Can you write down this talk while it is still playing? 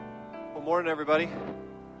Good morning, everybody.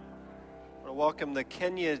 I want to welcome the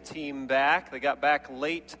Kenya team back. They got back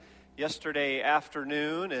late yesterday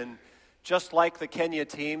afternoon, and just like the Kenya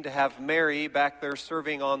team, to have Mary back there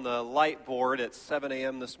serving on the light board at 7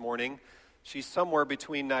 a.m. this morning. She's somewhere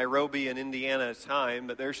between Nairobi and Indiana time,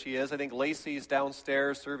 but there she is. I think Lacey's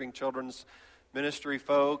downstairs serving children's ministry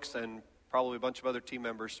folks, and probably a bunch of other team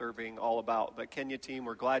members serving all about. But Kenya team,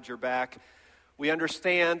 we're glad you're back. We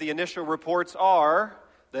understand the initial reports are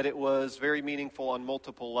that it was very meaningful on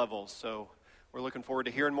multiple levels. So we're looking forward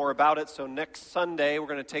to hearing more about it. So next Sunday, we're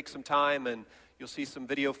going to take some time, and you'll see some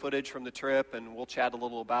video footage from the trip, and we'll chat a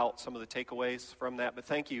little about some of the takeaways from that. But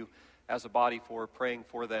thank you as a body for praying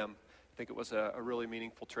for them. I think it was a really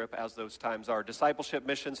meaningful trip, as those times are. Discipleship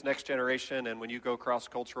missions, next generation, and when you go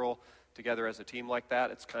cross-cultural together as a team like that,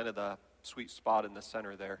 it's kind of the sweet spot in the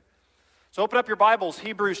center there. So open up your Bibles,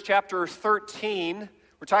 Hebrews chapter 13.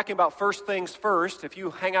 We're talking about first things first. If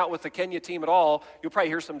you hang out with the Kenya team at all, you'll probably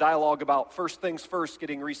hear some dialogue about first things first,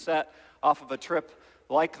 getting reset off of a trip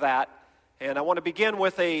like that. And I want to begin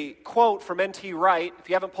with a quote from N.T. Wright. If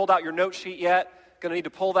you haven't pulled out your note sheet yet, going to need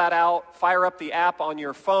to pull that out. Fire up the app on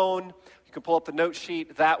your phone. You can pull up the note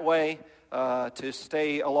sheet that way to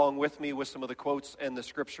stay along with me with some of the quotes and the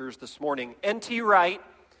scriptures this morning. N.T. Wright,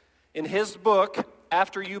 in his book,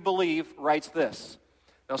 After You Believe, writes this.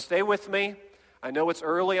 Now stay with me. I know it's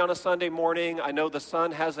early on a Sunday morning. I know the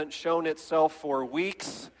sun hasn't shown itself for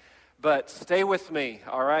weeks, but stay with me,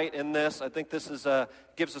 all right, in this. I think this is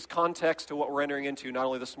gives us context to what we're entering into, not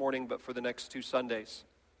only this morning, but for the next 2 Sundays.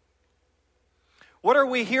 What are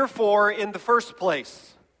we here for in the first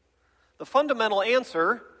place? The fundamental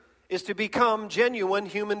answer is to become genuine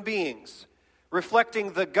human beings,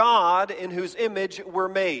 reflecting the God in whose image we're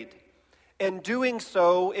made, and doing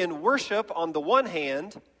so in worship on the one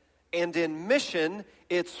hand, and in mission,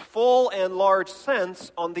 its full and large sense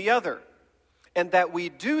on the other. And that we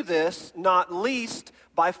do this not least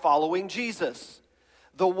by following Jesus.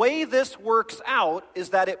 The way this works out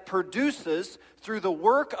is that it produces, through the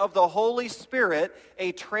work of the Holy Spirit,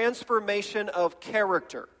 a transformation of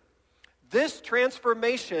character. This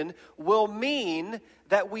transformation will mean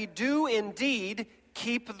that we do indeed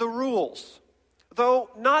keep the rules,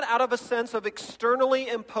 though not out of a sense of externally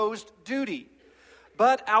imposed duty,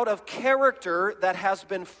 but out of character that has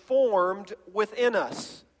been formed within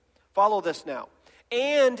us. Follow this now.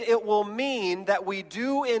 And it will mean that we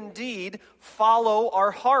do indeed follow our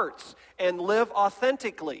hearts and live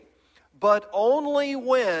authentically, but only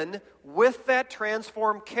when, with that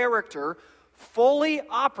transformed character, fully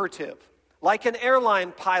operative, like an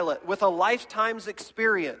airline pilot with a lifetime's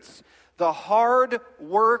experience, the hard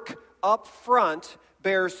work up front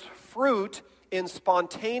bears fruit in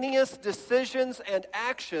spontaneous decisions and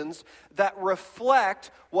actions that reflect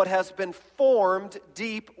what has been formed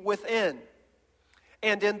deep within.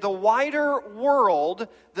 And in the wider world,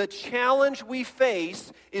 the challenge we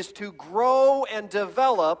face is to grow and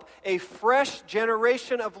develop a fresh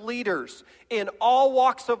generation of leaders in all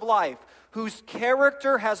walks of life whose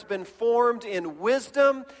character has been formed in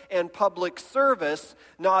wisdom and public service,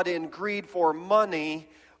 not in greed for money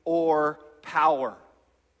or power.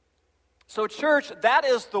 So church, that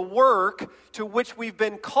is the work to which we've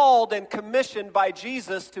been called and commissioned by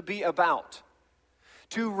Jesus to be about.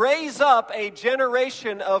 To raise up a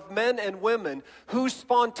generation of men and women whose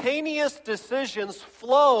spontaneous decisions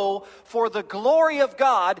flow for the glory of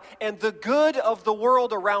God and the good of the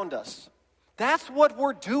world around us. That's what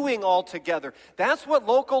we're doing all together. That's what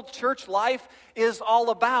local church life is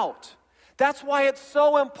all about. That's why it's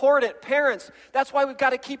so important. Parents, that's why we've got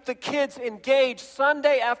to keep the kids engaged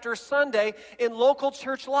Sunday after Sunday in local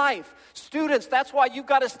church life. Students, that's why you've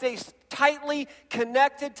got to stay tightly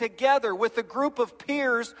connected together with a group of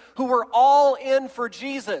peers who are all in for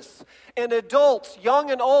Jesus. And adults,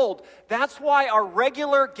 young and old, that's why our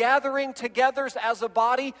regular gathering togethers as a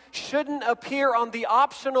body shouldn't appear on the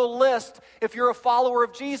optional list if you're a follower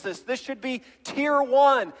of Jesus. This should be tier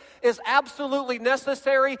 1, is absolutely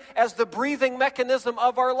necessary as the breathing mechanism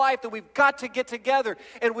of our life, that we've got to get together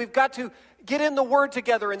and we've got to get in the Word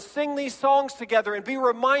together and sing these songs together and be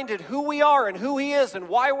reminded who we are and who He is and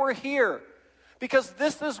why we're here. Because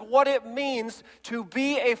this is what it means to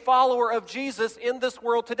be a follower of Jesus in this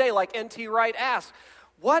world today. Like N.T. Wright asked,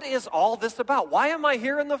 what is all this about? Why am I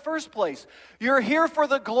here in the first place? You're here for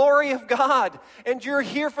the glory of God, and you're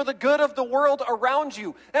here for the good of the world around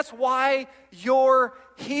you. That's why you're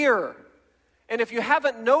here. And if you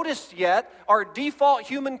haven't noticed yet, our default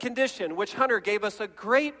human condition, which Hunter gave us a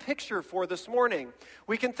great picture for this morning,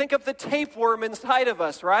 we can think of the tapeworm inside of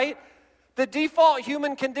us, right? The default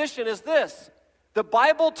human condition is this: The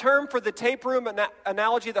Bible term for the tape room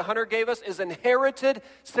analogy that Hunter gave us is inherited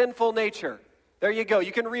sinful nature. There you go.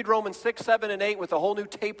 You can read Romans 6, 7, and 8 with a whole new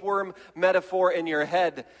tapeworm metaphor in your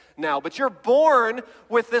head now. But you're born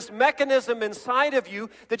with this mechanism inside of you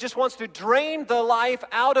that just wants to drain the life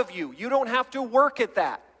out of you. You don't have to work at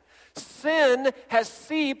that. Sin has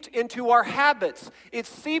seeped into our habits. It's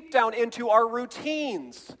seeped down into our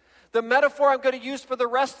routines. The metaphor I'm going to use for the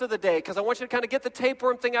rest of the day, because I want you to kind of get the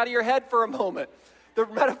tapeworm thing out of your head for a moment. The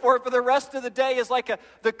metaphor for the rest of the day is like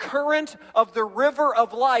the current of the river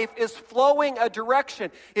of life is flowing a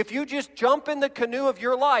direction. If you just jump in the canoe of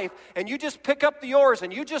your life and you just pick up the oars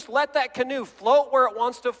and you just let that canoe float where it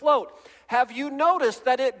wants to float, have you noticed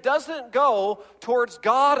that it doesn't go towards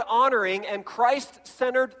God-honoring and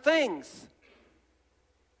Christ-centered things?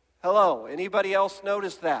 Hello, anybody else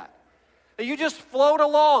notice that? You just float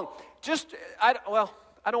along.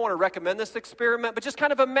 I don't want to recommend this experiment, but just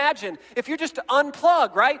kind of imagine if you just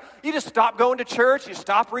unplug, right? You just stop going to church, you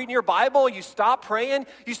stop reading your Bible, you stop praying,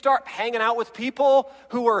 you start hanging out with people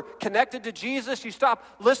who are connected to Jesus, you stop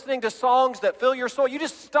listening to songs that fill your soul. You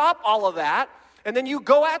just stop all of that, and then you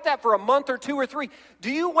go at that for a month or 2 or 3.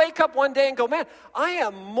 Do you wake up one day and go, man, I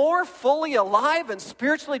am more fully alive and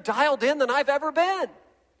spiritually dialed in than I've ever been?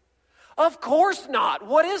 Of course not.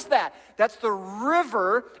 What is that? That's the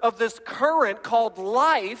river of this current called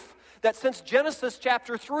life that since Genesis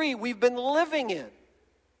chapter 3 we've been living in.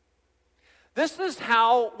 This is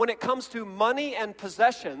how, when it comes to money and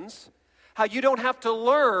possessions, how you don't have to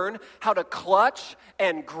learn how to clutch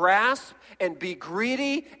and grasp and be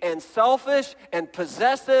greedy and selfish and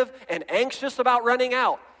possessive and anxious about running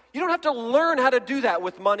out. You don't have to learn how to do that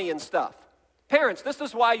with money and stuff. Parents, this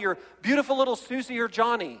is why your beautiful little Susie or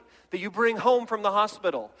Johnny that you bring home from the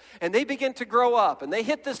hospital, and they begin to grow up, and they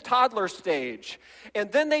hit this toddler stage, and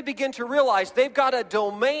then they begin to realize they've got a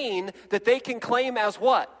domain that they can claim as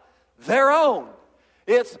what? Their own.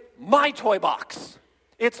 It's my toy box.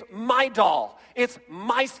 It's my doll. It's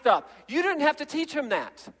my stuff. You didn't have to teach them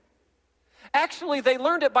that. Actually, they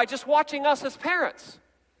learned it by just watching us as parents.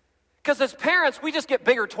 Because as parents, we just get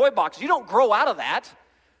bigger toy boxes. You don't grow out of that.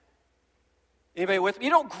 Anybody with me?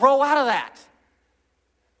 You don't grow out of that.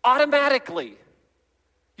 Automatically.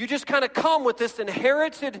 You just kind of come with this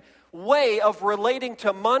inherited way of relating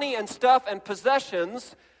to money and stuff and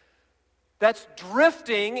possessions that's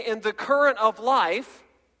drifting in the current of life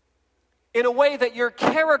in a way that your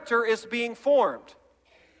character is being formed.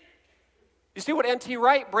 You see, what N.T.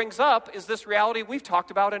 Wright brings up is this reality we've talked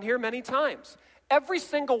about in here many times. Every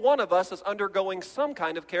single one of us is undergoing some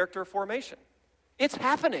kind of character formation. It's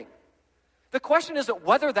happening. The question isn't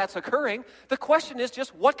whether that's occurring. The question is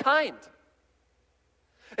just what kind.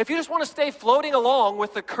 If you just want to stay floating along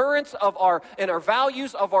with the currents of our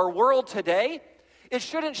values of our world today, it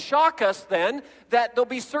shouldn't shock us then that there'll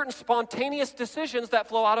be certain spontaneous decisions that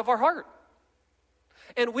flow out of our heart.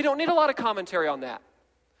 And we don't need a lot of commentary on that.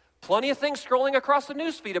 Plenty of things scrolling across the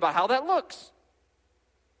newsfeed about how that looks.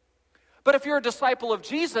 But if you're a disciple of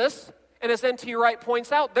Jesus, and as N.T. Wright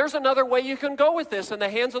points out, there's another way you can go with this in the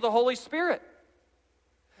hands of the Holy Spirit.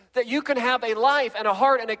 That you can have a life and a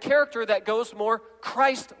heart and a character that goes more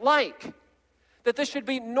Christ-like. That this should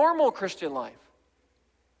be normal Christian life.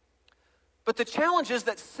 But the challenge is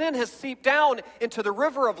that sin has seeped down into the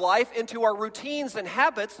river of life, into our routines and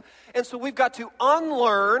habits, and so we've got to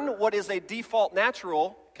unlearn what is a default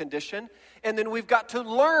natural condition, and then we've got to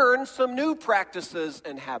learn some new practices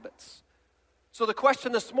and habits. So the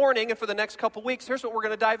question this morning and for the next couple weeks, here's what we're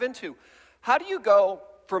going to dive into. How do you go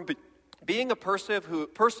from being a person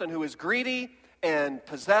who is greedy and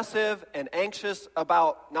possessive and anxious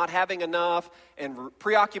about not having enough and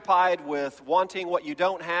preoccupied with wanting what you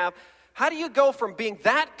don't have? How do you go from being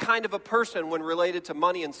that kind of a person when related to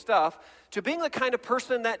money and stuff to being the kind of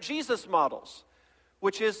person that Jesus models,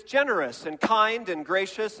 which is generous and kind and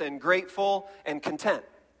gracious and grateful and content?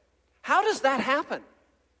 How does that happen?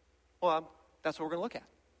 Well, that's what we're going to look at.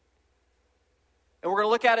 And we're going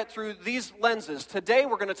to look at it through these lenses. Today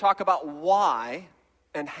we're going to talk about why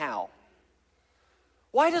and how.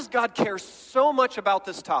 Why does God care so much about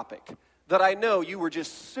this topic that I know you were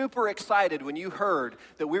just super excited when you heard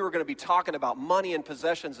that we were going to be talking about money and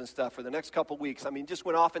possessions and stuff for the next couple weeks? I mean, just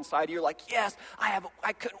went off inside you. You're like, yes,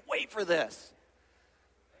 I couldn't wait for this.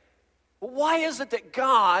 Well, why is it that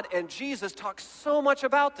God and Jesus talk so much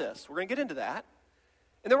about this? We're going to get into that.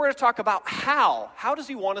 And then we're going to talk about how. How does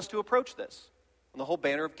he want us to approach this? On the whole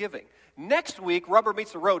banner of giving. Next week, rubber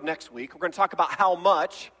meets the road next week. We're going to talk about how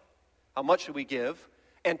much should we give,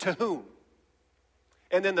 and to whom.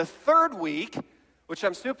 And then the third week, which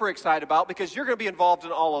I'm super excited about because you're going to be involved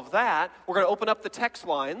in all of that. We're going to open up the text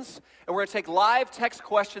lines, and we're going to take live text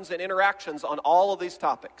questions and interactions on all of these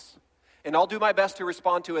topics. And I'll do my best to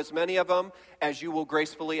respond to as many of them as you will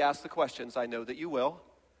gracefully ask the questions. I know that you will.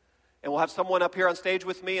 And we'll have someone up here on stage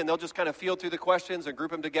with me, and they'll just kind of field through the questions and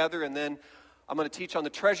group them together, and then I'm going to teach on the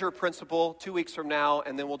treasure principle 2 weeks from now,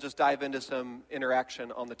 and then we'll just dive into some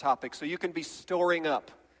interaction on the topic. So you can be storing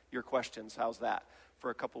up your questions. How's that? For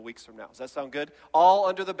a couple weeks from now. Does that sound good? All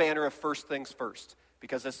under the banner of first things first.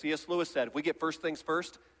 Because as C.S. Lewis said, if we get first things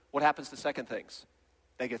first, what happens to second things?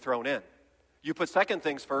 They get thrown in. You put second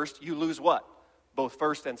things first, you lose what? Both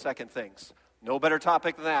first and second things. No better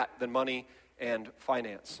topic than that, than money and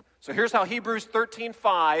finance. So here's how Hebrews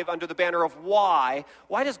 13:5, under the banner of why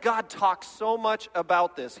does God talk so much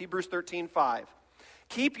about this? Hebrews 13:5.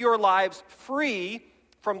 Keep your lives free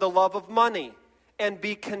from the love of money, and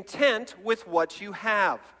be content with what you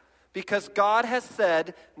have. Because God has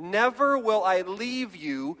said, never will I leave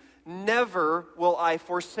you, never will I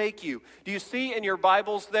forsake you. Do you see in your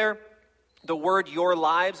Bibles there the word your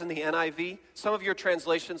lives in the NIV? Some of your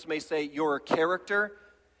translations may say your character.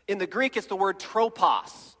 In the Greek, it's the word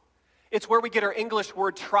tropos. It's where we get our English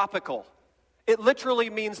word tropical. It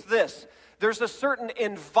literally means this. There's a certain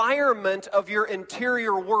environment of your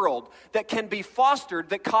interior world that can be fostered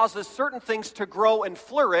that causes certain things to grow and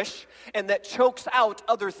flourish and that chokes out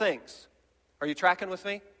other things. Are you tracking with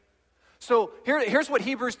me? So here's what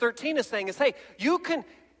Hebrews 13 is saying is, hey,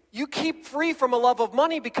 you keep free from a love of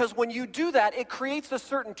money because when you do that, it creates a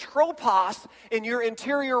certain tropos in your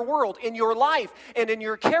interior world, in your life, and in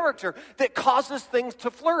your character that causes things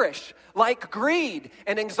to flourish, like greed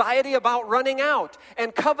and anxiety about running out,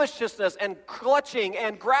 and covetousness and clutching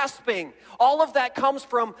and grasping. All of that comes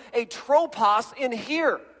from a tropos in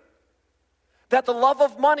here that the love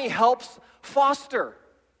of money helps foster.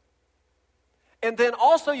 And then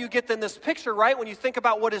also you get then this picture, right? When you think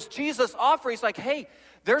about what does Jesus offer, he's like, hey,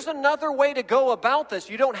 there's another way to go about this.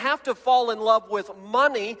 You don't have to fall in love with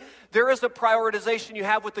money. There is a prioritization you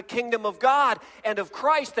have with the kingdom of God and of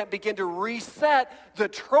Christ that begin to reset the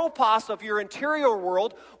tropos of your interior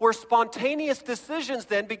world where spontaneous decisions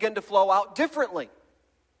then begin to flow out differently.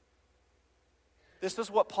 This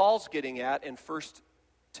is what Paul's getting at in 1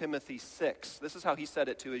 Timothy 6. This is how he said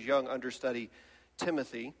it to his young understudy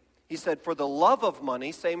Timothy. He said, for the love of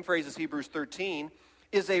money, same phrase as Hebrews 13,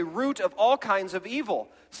 is a root of all kinds of evil.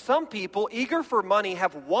 Some people, eager for money,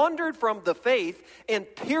 have wandered from the faith and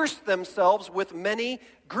pierced themselves with many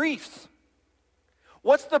griefs.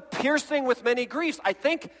 What's the piercing with many griefs? I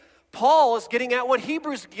think Paul is getting at what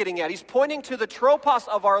Hebrews is getting at. He's pointing to the tropos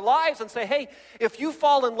of our lives and say, hey, if you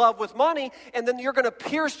fall in love with money and then you're going to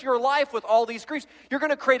pierce your life with all these griefs, you're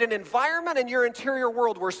going to create an environment in your interior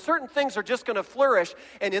world where certain things are just going to flourish.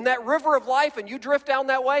 And in that river of life and you drift down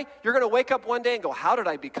that way, you're going to wake up one day and go, how did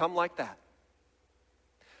I become like that?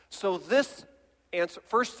 So this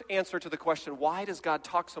first answer to the question, why does God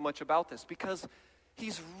talk so much about this? Because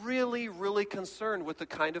he's really, really concerned with the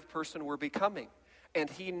kind of person we're becoming. And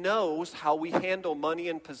he knows how we handle money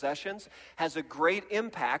and possessions has a great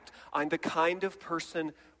impact on the kind of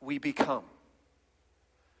person we become.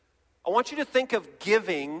 I want you to think of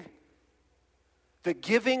giving, the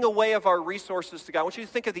giving away of our resources to God. I want you to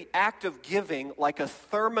think of the act of giving like a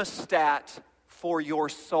thermostat for your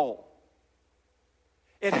soul.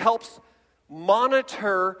 It helps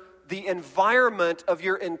monitor the environment of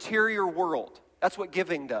your interior world. That's what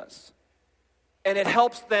giving does. And it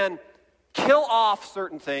helps then kill off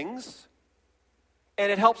certain things, and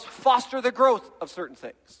it helps foster the growth of certain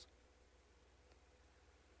things.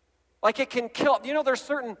 Like it can kill, there's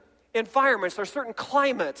certain environments, there's certain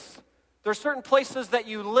climates, there's certain places that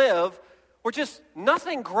you live where just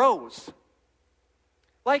nothing grows.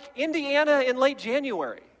 Like Indiana in late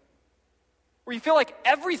January, where you feel like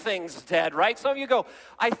everything's dead, right? Some of you go,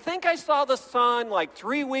 I think I saw the sun like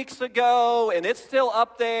 3 weeks ago, and it's still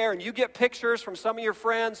up there, and you get pictures from some of your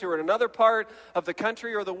friends who are in another part of the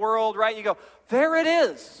country or the world, right? You go, there it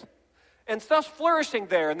is. And stuff's flourishing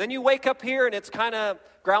there, and then you wake up here, and it's kind of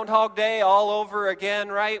Groundhog Day all over again,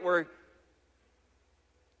 right? Where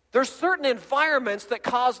there's certain environments that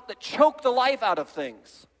choke the life out of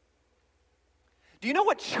things. Do you know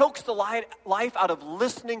what chokes the life out of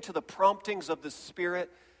listening to the promptings of the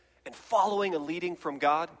Spirit and following a leading from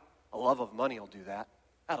God? A love of money will do that.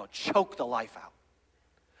 That'll choke the life out.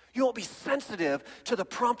 You won't be sensitive to the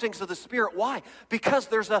promptings of the Spirit. Why? Because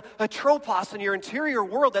there's a tropos in your interior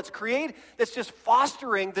world that's just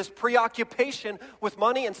fostering this preoccupation with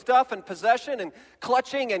money and stuff and possession and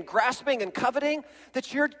clutching and grasping and coveting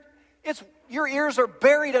that Your ears are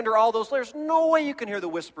buried under all those layers. No way you can hear the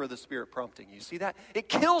whisper of the Spirit prompting you. See that? It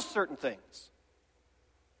kills certain things.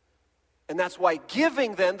 And that's why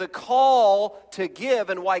giving then, the call to give,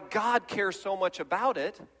 and why God cares so much about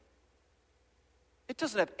it, it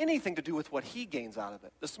doesn't have anything to do with what he gains out of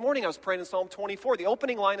it. This morning I was praying in Psalm 24, the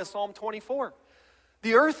opening line of Psalm 24.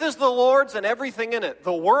 The earth is the Lord's and everything in it,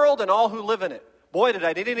 the world and all who live in it. Boy, did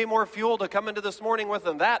I need any more fuel to come into this morning with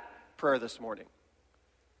than that prayer this morning.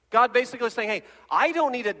 God basically saying, hey, I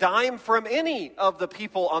don't need a dime from any of the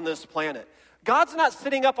people on this planet. God's not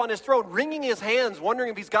sitting up on his throne, wringing his hands,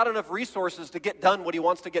 wondering if he's got enough resources to get done what he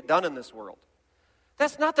wants to get done in this world.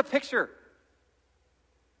 That's not the picture.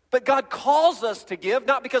 But God calls us to give,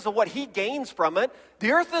 not because of what he gains from it.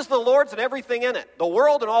 The earth is the Lord's and everything in it, the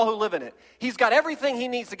world and all who live in it. He's got everything he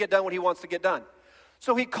needs to get done what he wants to get done.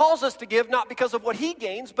 So he calls us to give not because of what he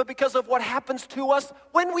gains, but because of what happens to us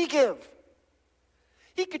when we give.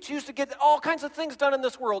 He could choose to get all kinds of things done in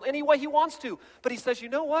this world any way he wants to. But he says, you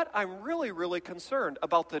know what? I'm really, really concerned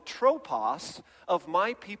about the tropos of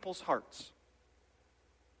my people's hearts.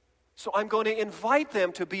 So I'm going to invite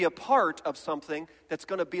them to be a part of something that's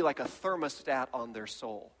going to be like a thermostat on their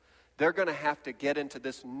soul. They're going to have to get into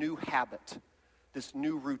this new habit, this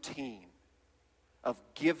new routine of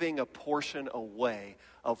giving a portion away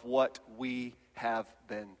of what we have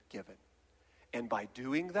been given. And by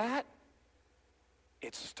doing that,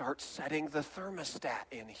 it starts setting the thermostat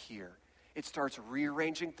in here. It starts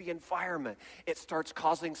rearranging the environment. It starts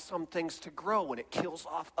causing some things to grow, and it kills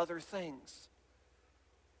off other things.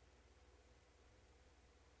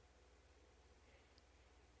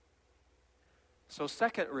 So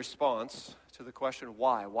second response to the question,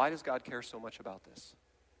 why? Why does God care so much about this?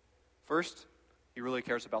 First, he really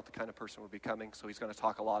cares about the kind of person we're becoming, so he's going to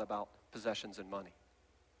talk a lot about possessions and money.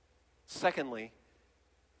 Secondly,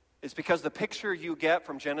 it's because the picture you get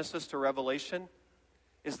from Genesis to Revelation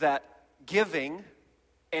is that giving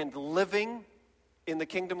and living in the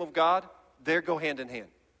kingdom of God, they go hand in hand.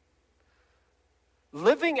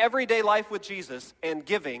 Living everyday life with Jesus and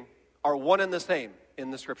giving are one and the same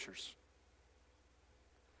in the scriptures.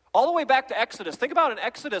 All the way back to Exodus. Think about in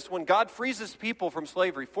Exodus when God frees his people from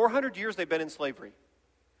slavery. 400 years they've been in slavery.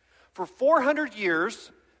 For 400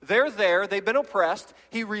 years, they're there, they've been oppressed.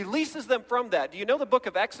 He releases them from that. Do you know the book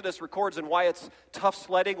of Exodus records, and why it's tough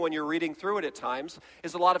sledding when you're reading through it at times,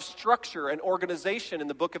 is a lot of structure and organization in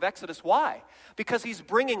the book of Exodus. Why? Because he's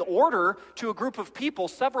bringing order to a group of people,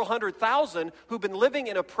 several 100,000, who've been living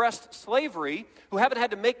in oppressed slavery, who haven't had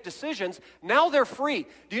to make decisions. Now they're free.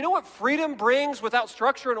 Do you know what freedom brings without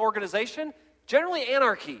structure and organization? Generally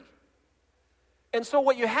anarchy. And so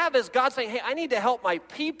what you have is God saying, hey, I need to help my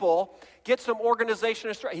people get some organization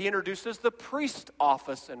and structure. He introduces the priest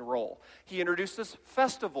office and role. He introduces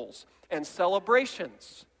festivals and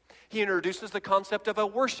celebrations. He introduces the concept of a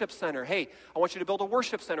worship center. Hey, I want you to build a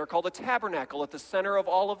worship center called a tabernacle at the center of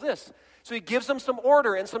all of this. So he gives them some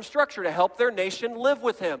order and some structure to help their nation live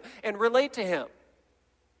with him and relate to him.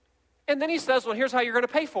 And then he says, well, here's how you're going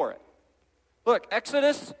to pay for it. Look,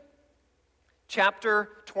 Exodus chapter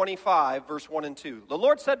 25, verse 1 and 2. The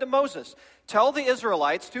Lord said to Moses, tell the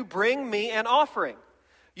Israelites to bring me an offering.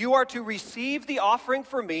 You are to receive the offering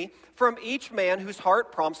for me from each man whose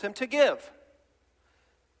heart prompts him to give.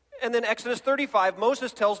 And then Exodus 35,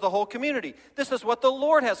 Moses tells the whole community, this is what the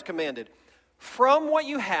Lord has commanded. From what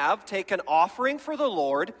you have, take an offering for the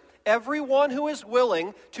Lord, everyone who is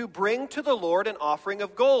willing to bring to the Lord an offering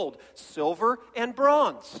of gold, silver, and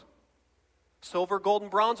bronze. Silver, gold,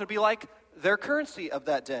 and bronze would be like their currency of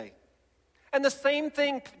that day. And the same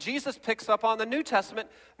thing Jesus picks up on the New Testament,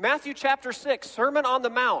 Matthew chapter 6, Sermon on the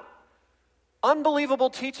Mount. Unbelievable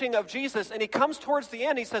teaching of Jesus, and he comes towards the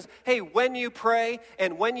end, he says, hey, when you pray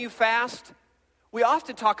and when you fast, we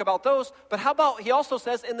often talk about those, but how about, he also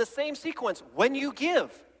says in the same sequence, when you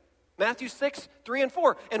give, Matthew 6, 3 and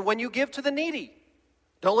 4, and when you give to the needy.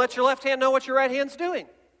 Don't let your left hand know what your right hand's doing.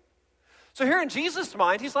 So here in Jesus'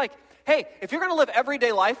 mind, he's like, hey, if you're going to live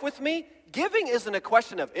everyday life with me, giving isn't a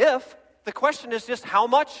question of if. The question is just how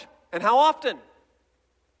much and how often.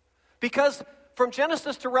 Because from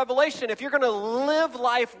Genesis to Revelation, if you're going to live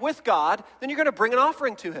life with God, then you're going to bring an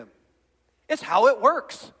offering to him. It's how it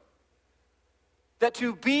works. That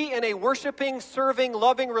to be in a worshiping, serving,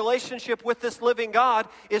 loving relationship with this living God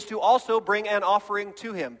is to also bring an offering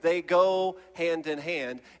to him. They go hand in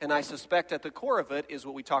hand, and I suspect at the core of it is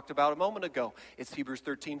what we talked about a moment ago. It's Hebrews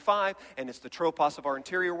 13:5, and it's the tropos of our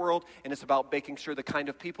interior world, and it's about making sure the kind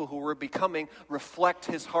of people who we're becoming reflect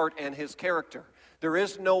his heart and his character. There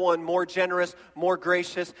is no one more generous, more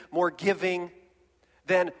gracious, more giving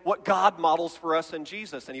than what God models for us in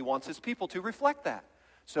Jesus, and he wants his people to reflect that.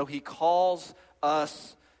 So he calls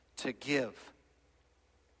us to give.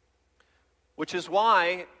 Which is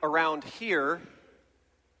why around here,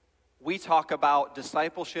 we talk about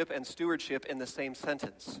discipleship and stewardship in the same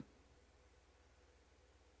sentence.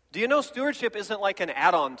 Do you know stewardship isn't like an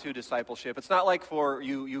add-on to discipleship? It's not like for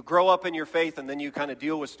you grow up in your faith and then you kind of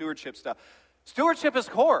deal with stewardship stuff. Stewardship is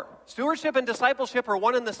core. Stewardship and discipleship are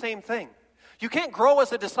one and the same thing. You can't grow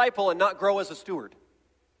as a disciple and not grow as a steward.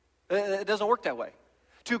 It doesn't work that way.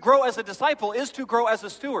 To grow as a disciple is to grow as a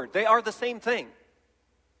steward. They are the same thing.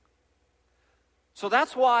 So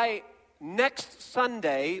that's why next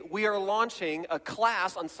Sunday we are launching a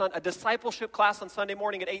class a discipleship class on Sunday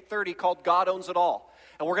morning at 8:30 called God Owns It All.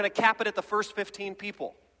 And we're going to cap it at the first 15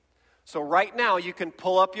 people. So right now you can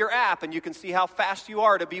pull up your app and you can see how fast you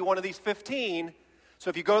are to be one of these 15.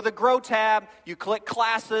 So if you go to the Grow tab, you click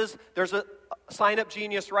classes, there's a Sign Up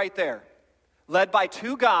Genius right there. Led by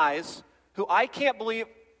two guys who I can't believe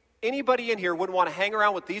anybody in here wouldn't want to hang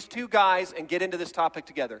around with these two guys and get into this topic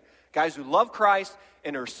together. Guys who love Christ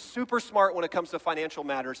and are super smart when it comes to financial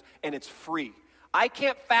matters, and it's free. I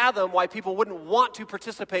can't fathom why people wouldn't want to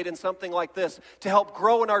participate in something like this to help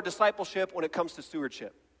grow in our discipleship when it comes to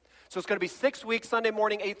stewardship. So it's going to be 6 weeks, Sunday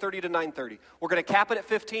morning, 8:30 to 9:30. We're going to cap it at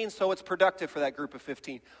 15 so it's productive for that group of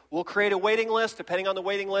 15. We'll create a waiting list. Depending on the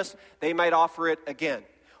waiting list, they might offer it again.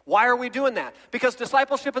 Why are we doing that? Because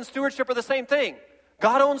discipleship and stewardship are the same thing.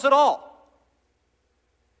 God owns it all.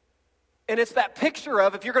 And it's that picture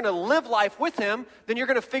of if you're going to live life with him, then you're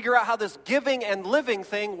going to figure out how this giving and living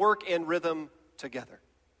thing work in rhythm together.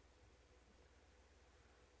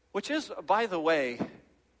 Which is, by the way,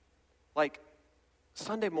 like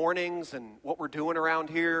Sunday mornings and what we're doing around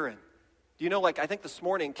here. And do you know, I think this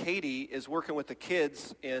morning Katie is working with the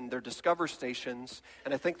kids in their Discover stations,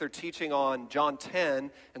 and I think they're teaching on John 10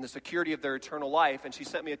 and the security of their eternal life. And she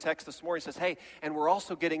sent me a text this morning, says, hey, and we're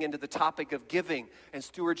also getting into the topic of giving and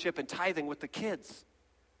stewardship and tithing with the kids.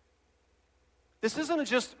 This isn't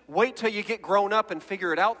just wait till you get grown up and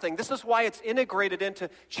figure it out thing. This is why it's integrated into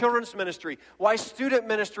children's ministry, why student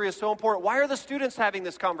ministry is so important. Why are the students having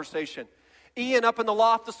this conversation? Ian up in the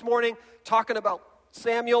loft this morning talking about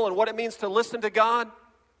Samuel and what it means to listen to God.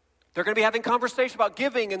 They're going to be having conversation about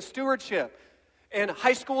giving and stewardship. And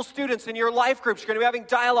high school students in your life groups, you're going to be having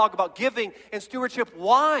dialogue about giving and stewardship.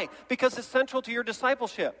 Why? Because it's central to your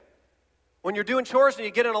discipleship. When you're doing chores and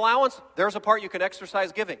you get an allowance, there's a part you can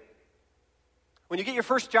exercise giving. When you get your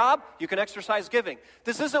first job, you can exercise giving.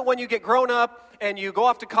 This isn't when you get grown up and you go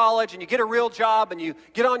off to college and you get a real job and you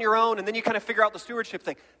get on your own and then you kind of figure out the stewardship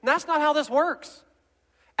thing. And that's not how this works.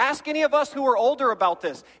 Ask any of us who are older about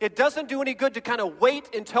this. It doesn't do any good to kind of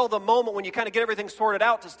wait until the moment when you kind of get everything sorted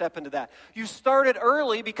out to step into that. You started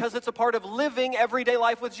early because it's a part of living everyday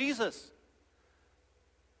life with Jesus.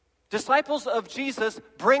 Disciples of Jesus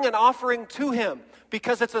bring an offering to him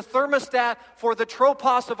because it's a thermostat for the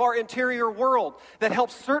tropos of our interior world that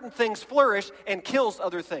helps certain things flourish and kills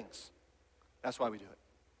other things. That's why we do it.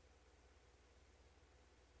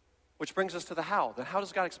 Which brings us to the how. Then how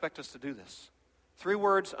does God expect us to do this? 3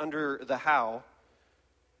 words under the how.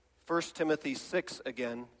 1 Timothy 6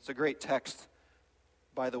 again. It's a great text,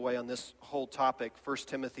 by the way, on this whole topic. 1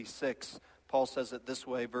 Timothy 6, Paul says it this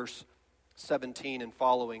way, verse 17 and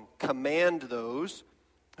following. Command those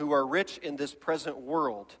who are rich in this present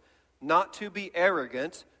world not to be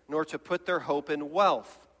arrogant, nor to put their hope in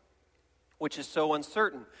wealth, which is so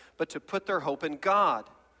uncertain, but to put their hope in God,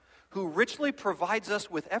 who richly provides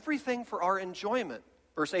us with everything for our enjoyment.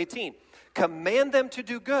 Verse 18, command them to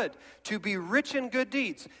do good, to be rich in good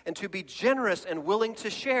deeds, and to be generous and willing to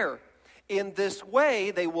share. In this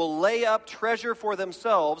way, they will lay up treasure for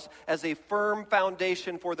themselves as a firm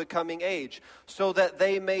foundation for the coming age, so that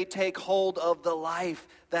they may take hold of the life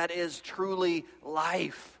that is truly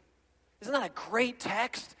life. Isn't that a great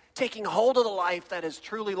text? Taking hold of the life that is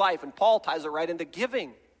truly life. And Paul ties it right into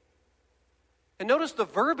giving. And notice the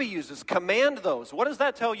verb he uses, command those. What does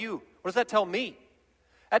that tell you? What does that tell me?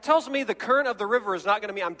 That tells me the current of the river is not going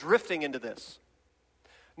to be, I'm drifting into this.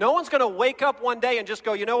 No one's going to wake up one day and just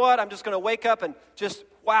go, you know what, I'm just going to wake up and just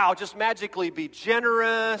magically be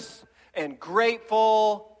generous and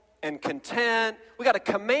grateful and content. We got to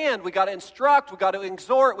command, we got to instruct, we got to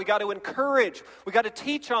exhort, we got to encourage, we got to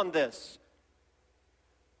teach on this.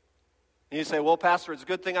 And you say, well, Pastor, it's a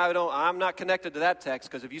good thing I'm not connected to that text,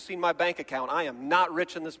 because if you've seen my bank account, I am not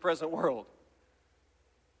rich in this present world.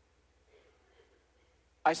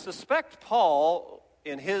 I suspect Paul,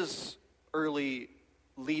 in his early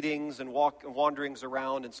leadings and wanderings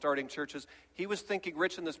around and starting churches, he was thinking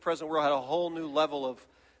rich in this present world had a whole new level of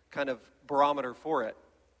kind of barometer for it.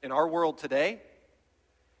 In our world today,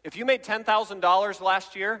 If you made $10,000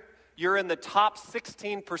 last year, you're in the top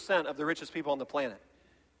 16% of the richest people on the planet.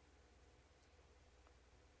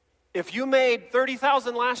 If you made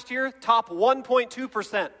 $30,000 last year, top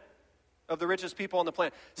 1.2% of the richest people on the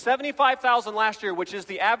planet. $75,000 last year, which is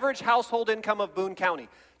the average household income of Boone County.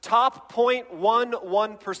 Top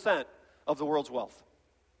 0.11% of the world's wealth.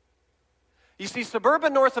 You see,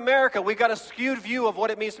 suburban North America, we got a skewed view of what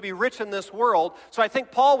it means to be rich in this world. So I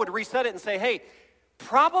think Paul would reset it and say, hey,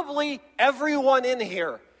 probably everyone in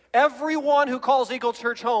here, everyone who calls Eagle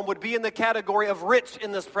Church home would be in the category of rich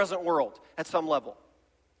in this present world at some level.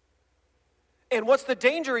 And what's the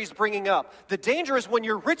danger he's bringing up? The danger is when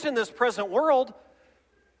you're rich in this present world,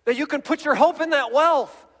 that you can put your hope in that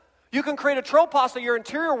wealth. You can create a tropos of your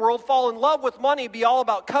interior world, fall in love with money, be all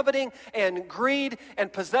about coveting and greed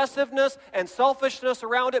and possessiveness and selfishness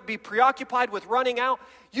around it, be preoccupied with running out.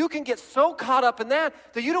 You can get so caught up in that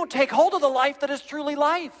you don't take hold of the life that is truly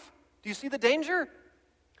life. Do you see the danger?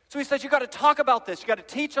 So he says you got to talk about this. You got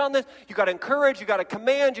to teach on this. You got to encourage. You got to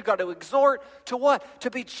command. You got to exhort to what? To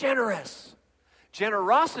be generous.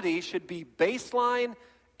 Generosity should be baseline,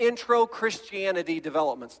 intro Christianity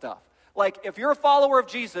development stuff. Like, if you're a follower of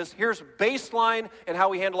Jesus, here's baseline and how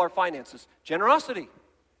we handle our finances. Generosity.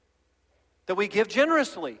 That we give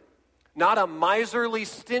generously. Not a miserly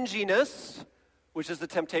stinginess, which is the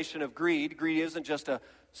temptation of greed. Greed isn't just a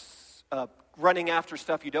running after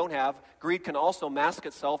stuff you don't have. Greed can also mask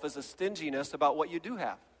itself as a stinginess about what you do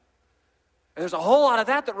have. And there's a whole lot of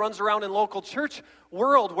that runs around in local church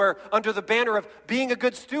world where under the banner of being a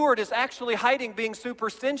good steward is actually hiding being super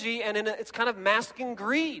stingy, and it's kind of masking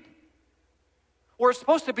greed. We're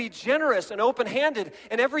supposed to be generous and open-handed,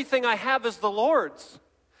 and everything I have is the Lord's.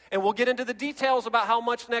 And we'll get into the details about how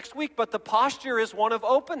much next week, but the posture is one of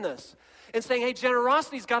openness. And saying, hey,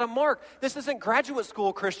 generosity's got a mark. This isn't graduate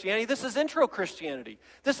school Christianity. This is intro Christianity.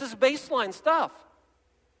 This is baseline stuff.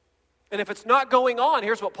 And if it's not going on,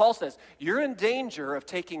 here's what Paul says. You're in danger of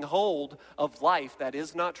taking hold of life that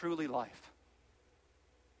is not truly life.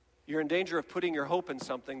 You're in danger of putting your hope in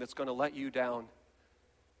something that's going to let you down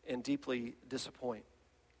and deeply disappoint.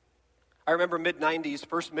 I remember mid-90s,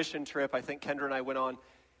 first mission trip I think Kendra and I went on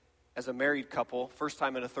as a married couple, first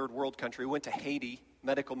time in a third world country. We went to Haiti,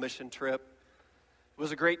 medical mission trip. It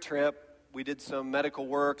was a great trip. We did some medical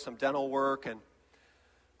work, some dental work, and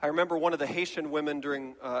I remember one of the Haitian women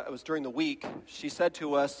it was during the week, she said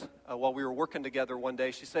to us while we were working together one day,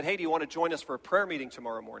 she said, hey, do you want to join us for a prayer meeting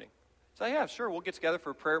tomorrow morning? I said, yeah, sure, we'll get together for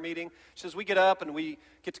a prayer meeting. She says, we get up and we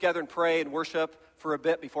get together and pray and worship for a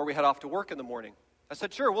bit before we head off to work in the morning. I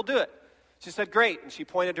said, sure, we'll do it. She said, great, and she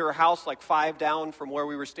pointed to her house like 5 down from where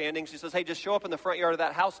we were standing. She says, hey, just show up in the front yard of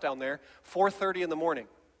that house down there, 4:30 in the morning.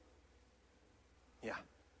 Yeah.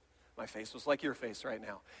 My face was like your face right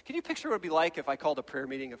now. Can you picture what it would be like if I called a prayer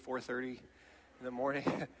meeting at 4:30 in the morning?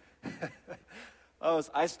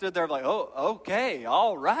 I stood there like, oh, okay,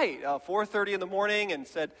 all right. 4:30 in the morning, and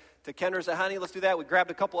said to Kendra, said, honey, let's do that. We grabbed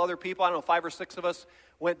a couple other people. I don't know, 5 or 6 of us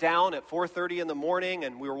went down at 4:30 in the morning,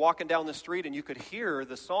 and we were walking down the street, and you could hear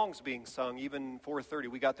the songs being sung even 4:30.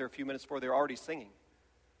 We got there a few minutes before they were already singing.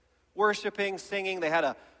 Worshiping, singing. They had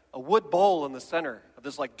a wood bowl in the center of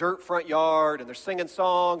this like dirt front yard, and they're singing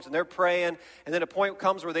songs and they're praying, and then a point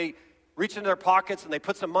comes where they reach into their pockets and they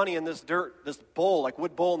put some money in this bowl, like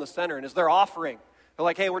wood bowl in the center, and as they're offering, they're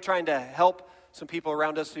like, hey, we're trying to help some people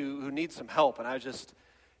around us who need some help. And I was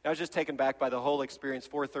just taken back by the whole experience.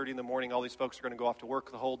 4:30 in the morning, all these folks are going to go off to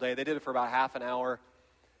work the whole day. They did it for about half an hour,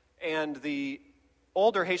 and the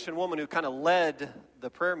older Haitian woman who kind of led the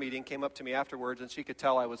prayer meeting came up to me afterwards, and she could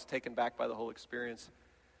tell I was taken back by the whole experience.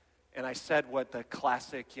 And I said what the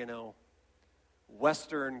classic,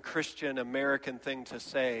 Western Christian American thing to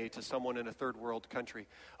say to someone in a third world country.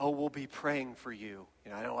 Oh, we'll be praying for you.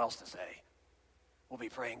 I don't know what else to say. We'll be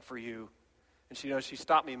praying for you. And she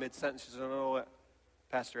stopped me mid-sentence. She said, no, what,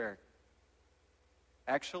 Pastor Eric,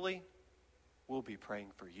 actually, we'll be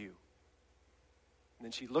praying for you. And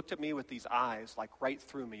then she looked at me with these eyes, like right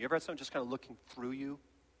through me. You ever had someone just kind of looking through you?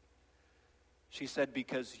 She said,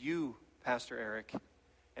 because you, Pastor Eric,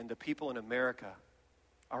 and the people in America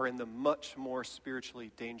are in the much more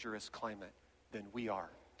spiritually dangerous climate than we are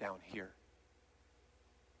down here.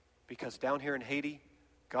 Because down here in Haiti,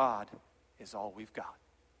 God is all we've got.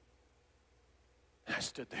 And I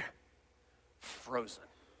stood there, frozen.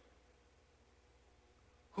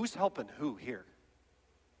 Who's helping who here?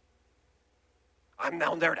 I'm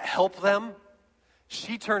down there to help them.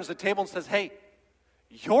 She turns the table and says, hey,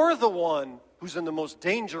 you're the one who's in the most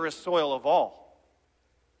dangerous soil of all.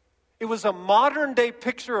 It was a modern-day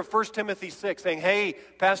picture of 1 Timothy 6 saying, hey,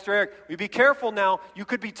 Pastor Eric, we be careful now. You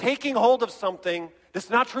could be taking hold of something It's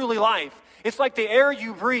not truly life. It's like the air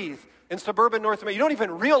you breathe in suburban North America. You don't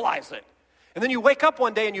even realize it. And then you wake up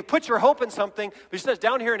one day and you put your hope in something, but he says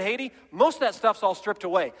down here in Haiti, most of that stuff's all stripped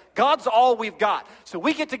away. God's all we've got. So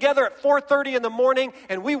we get together at 4:30 in the morning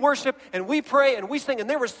and we worship and we pray and we sing. And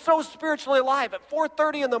they were so spiritually alive at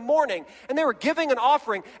 4:30 in the morning. And they were giving an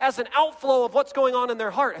offering as an outflow of what's going on in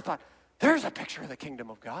their heart. I thought, there's a picture of the kingdom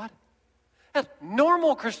of God. That's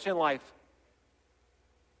normal Christian life.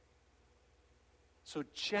 So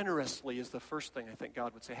generously is the first thing I think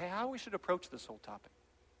God would say, hey, how we should approach this whole topic.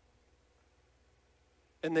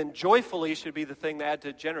 And then joyfully should be the thing to add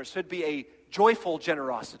to generous. Should be a joyful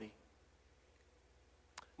generosity.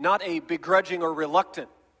 Not a begrudging or reluctant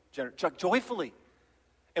generosity. Joyfully.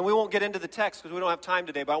 And we won't get into the text because we don't have time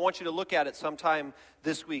today, but I want you to look at it sometime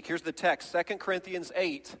this week. Here's the text, 2 Corinthians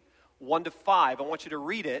 8, 1-5. I want you to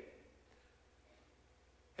read it.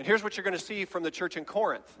 And here's what you're going to see from the church in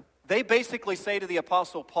Corinth. They basically say to the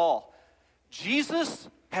Apostle Paul, Jesus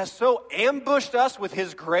has so ambushed us with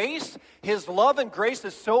his grace. His love and grace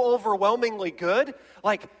is so overwhelmingly good.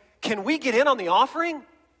 Like, can we get in on the offering?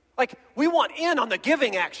 Like, we want in on the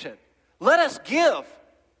giving action. Let us give.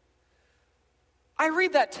 I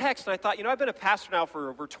read that text and I thought, I've been a pastor now for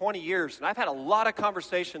over 20 years, and I've had a lot of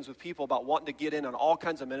conversations with people about wanting to get in on all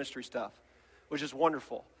kinds of ministry stuff, which is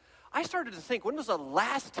wonderful. I started to think, when was the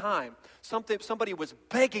last time somebody was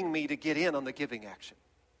begging me to get in on the giving action?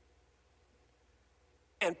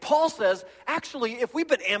 And Paul says, actually, if we've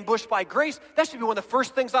been ambushed by grace, that should be one of the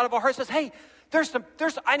first things out of our heart. Says, hey,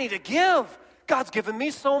 I need to give. God's given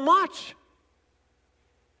me so much.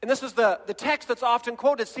 And this is the text that's often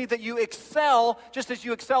quoted. See that you excel, just as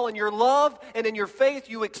you excel in your love and in your faith,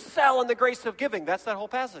 you excel in the grace of giving. That's that whole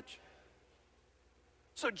passage.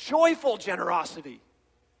 So joyful generosity.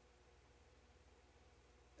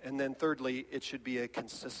 And then thirdly, it should be a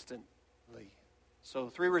consistently. So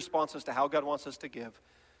 3 responses to how God wants us to give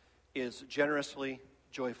is generously,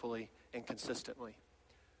 joyfully, and consistently.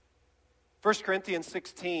 1 Corinthians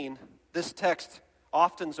 16, this text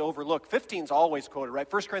often is overlooked. 15 is always quoted, right?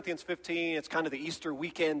 1 Corinthians 15, it's kind of the Easter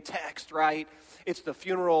weekend text, right? It's the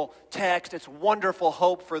funeral text. It's wonderful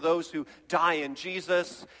hope for those who die in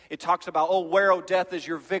Jesus. It talks about, where, O death, is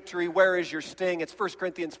your victory? Where is your sting? It's 1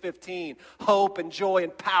 Corinthians 15, hope and joy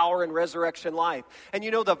and power and resurrection life. And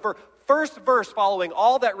the first verse following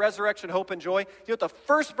all that resurrection, hope, and joy, you know what the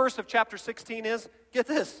first verse of chapter 16 is? Get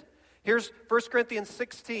this. Here's 1 Corinthians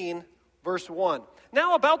 16, verse 1.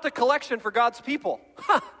 Now about the collection for God's people.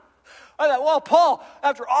 I thought, Paul,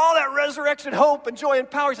 after all that resurrection, hope, and joy, and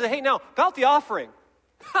power, he said, hey, now, about the offering.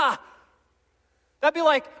 That'd be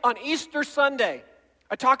like on Easter Sunday.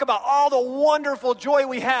 I talk about all the wonderful joy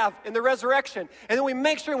we have in the resurrection, and then we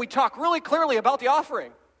make sure we talk really clearly about the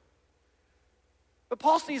offering. But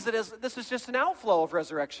Paul sees it as this is just an outflow of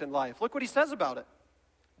resurrection life. Look what he says about it.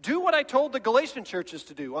 Do what I told the Galatian churches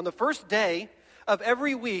to do. On the first day of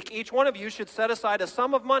every week, each one of you should set aside a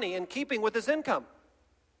sum of money in keeping with his income,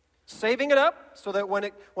 saving it up so that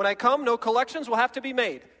when I come, no collections will have to be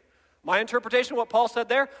made. My interpretation of what Paul said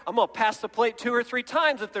there, I'm going to pass the plate 2 or 3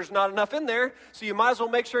 times if there's not enough in there, so you might as well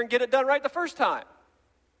make sure and get it done right the first time.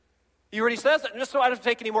 You hear what he says? Just so I don't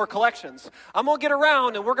take any more collections. I'm going to get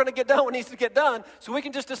around and we're going to get done what needs to get done so we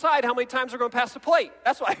can just decide how many times we're going to pass the plate.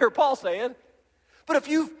 That's what I hear Paul saying. But if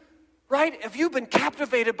you've been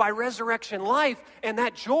captivated by resurrection life and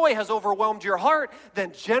that joy has overwhelmed your heart,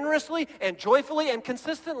 then generously and joyfully and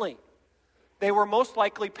consistently. They were most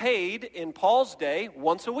likely paid in Paul's day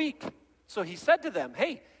once a week. So he said to them,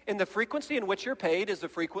 hey, in the frequency in which you're paid is the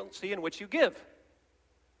frequency in which you give.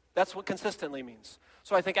 That's what consistently means.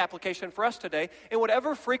 So I think application for us today, in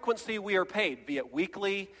whatever frequency we are paid, be it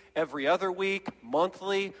weekly, every other week,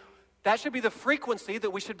 monthly, that should be the frequency that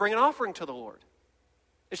we should bring an offering to the Lord.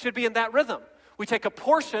 It should be in that rhythm. We take a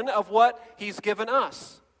portion of what he's given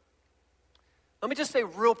us. Let me just say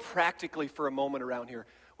real practically for a moment around here.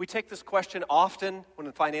 We take this question often when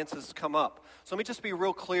the finances come up. So let me just be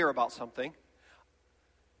real clear about something.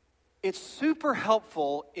 It's super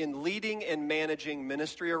helpful in leading and managing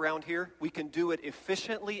ministry around here. We can do it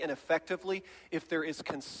efficiently and effectively if there is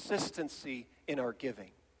consistency in our giving.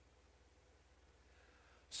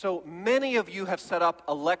 So many of you have set up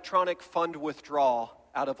electronic fund withdrawal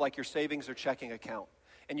out of like your savings or checking account.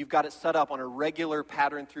 And you've got it set up on a regular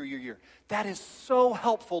pattern through your year. That is so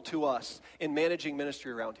helpful to us in managing ministry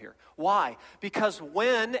around here. Why? Because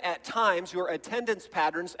when at times your attendance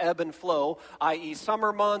patterns ebb and flow, i.e.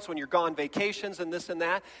 summer months, when you're gone vacations and this and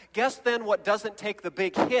that, guess then what doesn't take the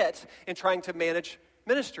big hit in trying to manage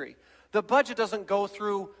ministry? The budget doesn't go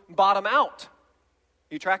through bottom out.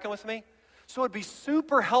 You tracking with me? So it'd be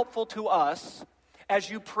super helpful to us as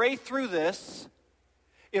you pray through this,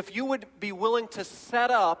 if you would be willing to set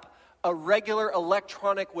up a regular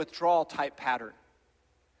electronic withdrawal type pattern.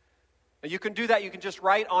 Now you can do that. You can just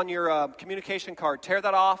write on your communication card, tear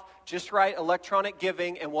that off, just write electronic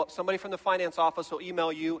giving, and somebody from the finance office will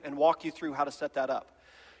email you and walk you through how to set that up.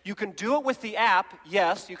 You can do it with the app,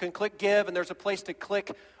 yes. You can click give, and there's a place to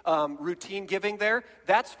click routine giving there.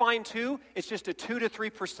 That's fine too. It's just a 2 to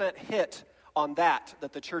 3% hit on that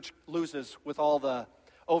the church loses with all the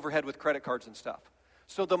overhead with credit cards and stuff.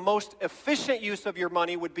 So the most efficient use of your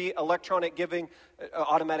money would be electronic giving,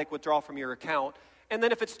 automatic withdrawal from your account. And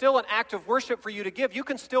then if it's still an act of worship for you to give, you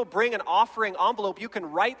can still bring an offering envelope. You can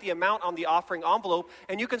write the amount on the offering envelope,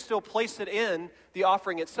 and you can still place it in the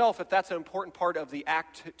offering itself if that's an important part of the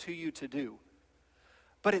act to you to do.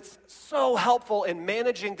 But it's so helpful in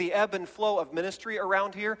managing the ebb and flow of ministry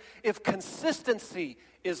around here if consistency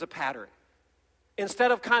is a pattern.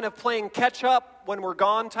 Instead of kind of playing catch up when we're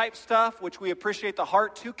gone type stuff, which we appreciate the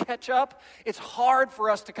heart to catch up, it's hard for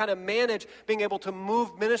us to kind of manage being able to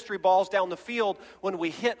move ministry balls down the field when we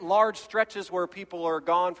hit large stretches where people are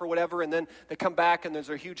gone for whatever, and then they come back and there's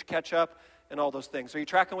a huge catch up and all those things. Are you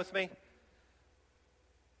tracking with me?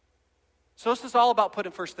 So this is all about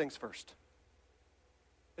putting first things first.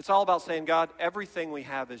 It's all about saying, God, everything we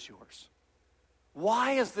have is yours.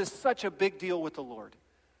 Why is this such a big deal with the Lord?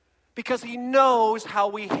 Because he knows how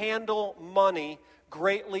we handle money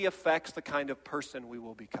greatly affects the kind of person we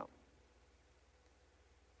will become.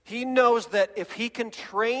 He knows that if he can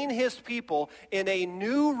train his people in a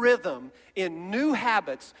new rhythm, in new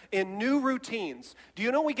habits, in new routines. Do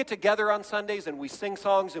you know we get together on Sundays and we sing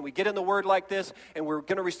songs and we get in the Word like this and we're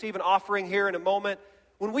going to receive an offering here in a moment?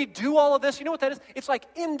 When we do all of this, you know what that is? It's like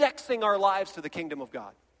indexing our lives to the kingdom of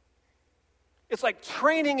God. It's like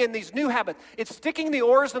training in these new habits. It's sticking the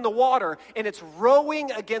oars in the water, and it's rowing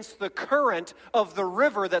against the current of the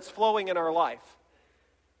river that's flowing in our life.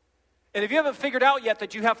 And if you haven't figured out yet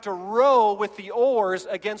that you have to row with the oars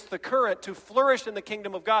against the current to flourish in the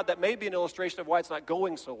kingdom of God, that may be an illustration of why it's not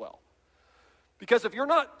going so well. Because if you're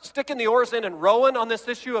not sticking the oars in and rowing on this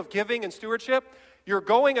issue of giving and stewardship, you're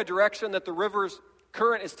going a direction that the river's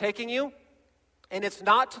current is taking you. And it's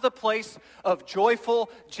not to the place of joyful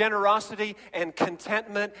generosity and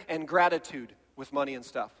contentment and gratitude with money and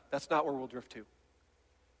stuff. That's not where we'll drift to.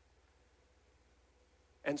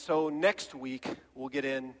 And so next week, we'll get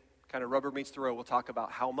in, kind of rubber meets the road. We'll talk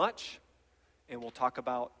about how much, and we'll talk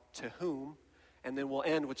about to whom, and then we'll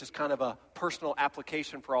end with just kind of a personal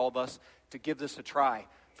application for all of us to give this a try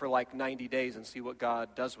for like 90 days and see what God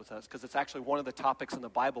does with us. Because it's actually one of the topics in the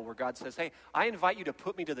Bible where God says, hey, I invite you to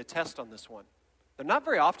put me to the test on this one. They're not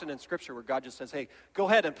very often in Scripture where God just says, hey, go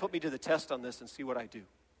ahead and put me to the test on this and see what I do.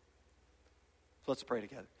 So let's pray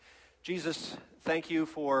together. Jesus, thank you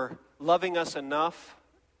for loving us enough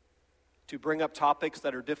to bring up topics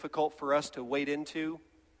that are difficult for us to wade into.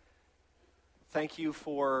 Thank you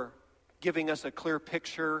for giving us a clear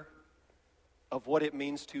picture of what it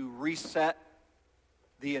means to reset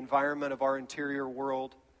the environment of our interior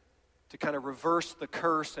world, to kind of reverse the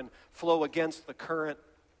curse and flow against the current.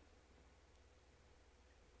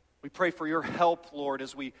 We pray for your help, Lord,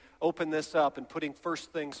 as we open this up and putting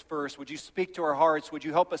first things first. Would you speak to our hearts? Would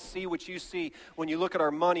you help us see what you see when you look at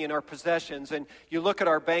our money and our possessions, and you look at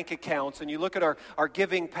our bank accounts, and you look at our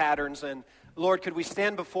giving patterns? And Lord, could we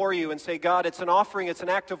stand before you and say, God, it's an offering, it's an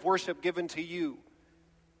act of worship given to you.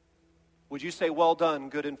 Would you say, well done,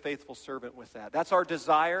 good and faithful servant, with that? That's our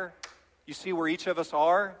desire. You see where each of us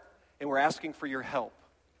are, and we're asking for your help.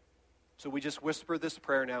 So we just whisper this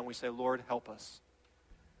prayer now, and we say, Lord, help us.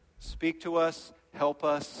 Speak to us, help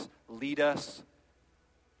us, lead us.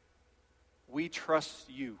 We trust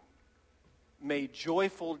you. May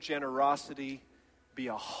joyful generosity be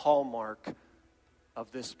a hallmark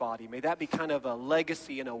of this body. May that be kind of a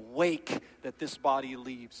legacy and a wake that this body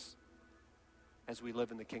leaves as we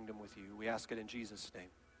live in the kingdom with you. We ask it in Jesus' name.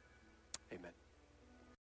 Amen.